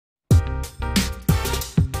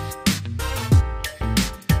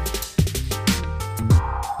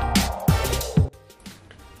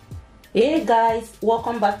Hey guys,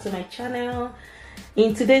 welcome back to my channel.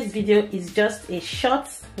 In today's video is just a short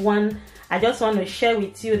one. I just want to share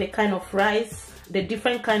with you the kind of rice, the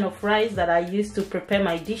different kind of rice that I use to prepare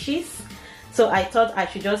my dishes. So I thought I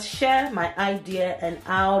should just share my idea and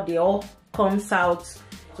how they all comes out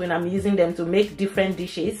when I'm using them to make different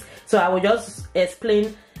dishes. So I will just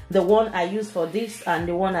explain the one I use for this and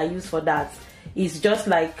the one I use for that. It's just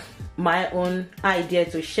like my own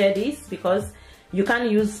idea to share this, because you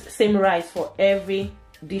can't use same rice for every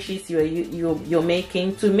dishes you're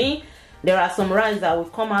making. To me, there are some rice that will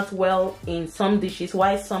come out well in some dishes,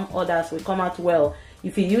 while some others will come out well.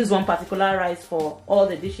 If you use one particular rice for all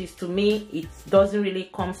the dishes, to me it doesn't really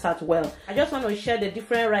come out well. I just want to share the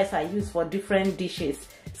different rice I use for different dishes.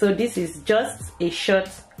 So this is just a short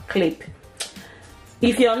clip.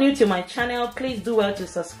 If you're new to my channel, please do well to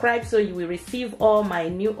subscribe so you will receive all my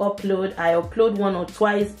new upload. I upload 1 or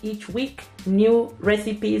twice each week, new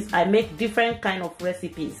recipes. I make different kind of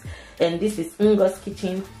recipes. And this is Ngo's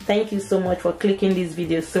Kitchen. Thank you so much for clicking this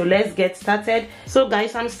video. So let's get started. So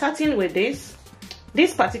guys, I'm starting with this.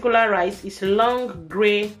 This particular rice is long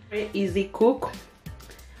gray, easy cook.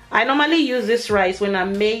 I normally use this rice when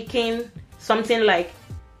I'm making something like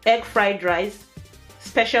egg fried rice,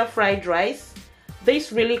 special fried rice.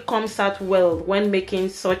 This really comes out well when making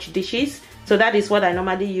such dishes. So that is what I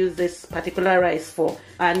normally use this particular rice for,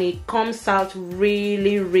 and it comes out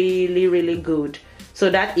really good.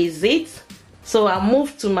 So that is it. So I'll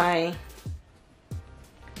move to my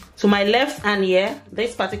left hand here.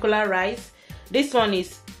 This particular rice, this one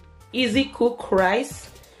is easy cook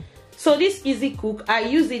rice. So this easy cook, I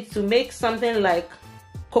use it to make something like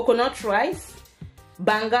coconut rice,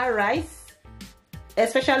 banga rice,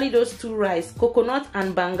 especially those two rice, coconut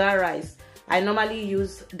and banga rice. I normally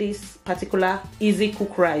use this particular easy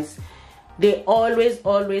cook rice. They always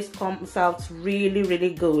comes out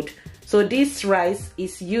really good. So this rice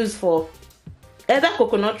is used for either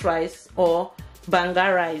coconut rice or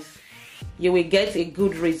banga rice. You will get a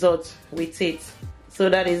good result with it. So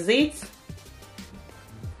that is it.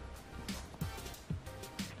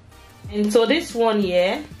 And so this one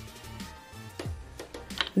here,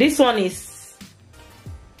 this one is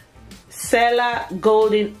sella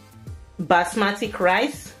golden basmati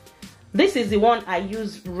rice. This is the one I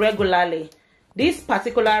use regularly. This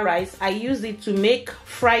particular rice, I use it to make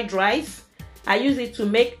fried rice, I use it to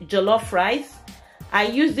make jellof rice, I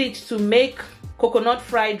use it to make coconut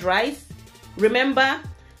fried rice. Remember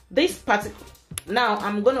this particular, now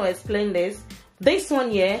I'm going to explain this. This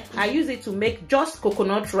one here, I use it to make just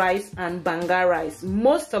coconut rice and banga rice.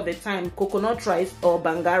 Most of the time coconut rice or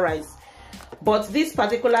banga rice. But this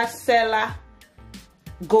particular sella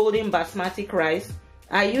golden basmati rice,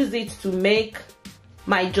 I use it to make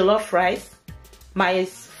my jollof rice, my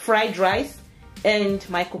fried rice, and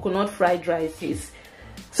my coconut fried rices.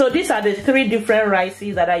 So these are the three different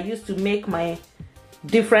rices that I use to make my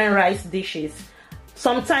different rice dishes.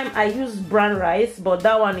 Sometimes I use brown rice, but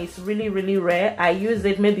that one is really rare. I use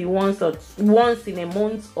it maybe once in a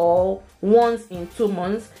month or once in 2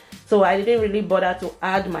 months. So I didn't really bother to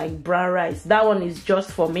add my brown rice. That one is just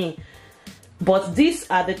for me. But these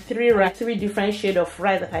are the three different shades of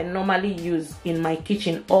rice that I normally use in my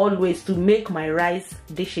kitchen always to make my rice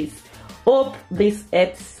dishes. Hope this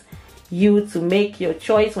helps you to make your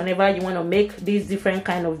choice whenever you want to make these different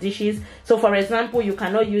kind of dishes. So for example, you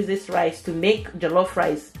cannot use this rice to make jollof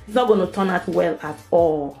rice. It's not going to turn out well at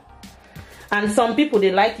all. And some people,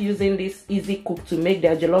 they like using this easy cook to make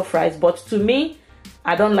their jollof rice, but to me,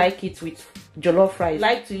 I don't like it with jollof rice. I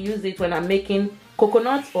like to use it when I'm making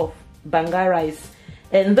coconut or banga rice.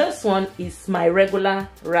 And this one is my regular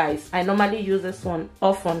rice. I normally use this one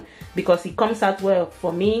often because it comes out well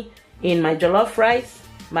for me in my jollof rice,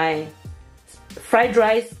 my fried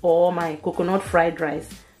rice, or my coconut fried rice.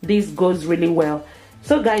 This goes really well.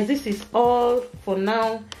 So guys, this is all for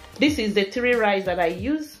now. This is the three rice that I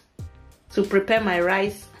use to prepare my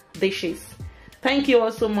rice dishes. Thank you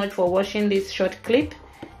all so much for watching this short clip,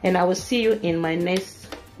 and I will see you in my next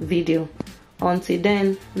video. Until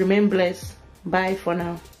then, remain blessed. Bye for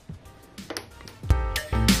now.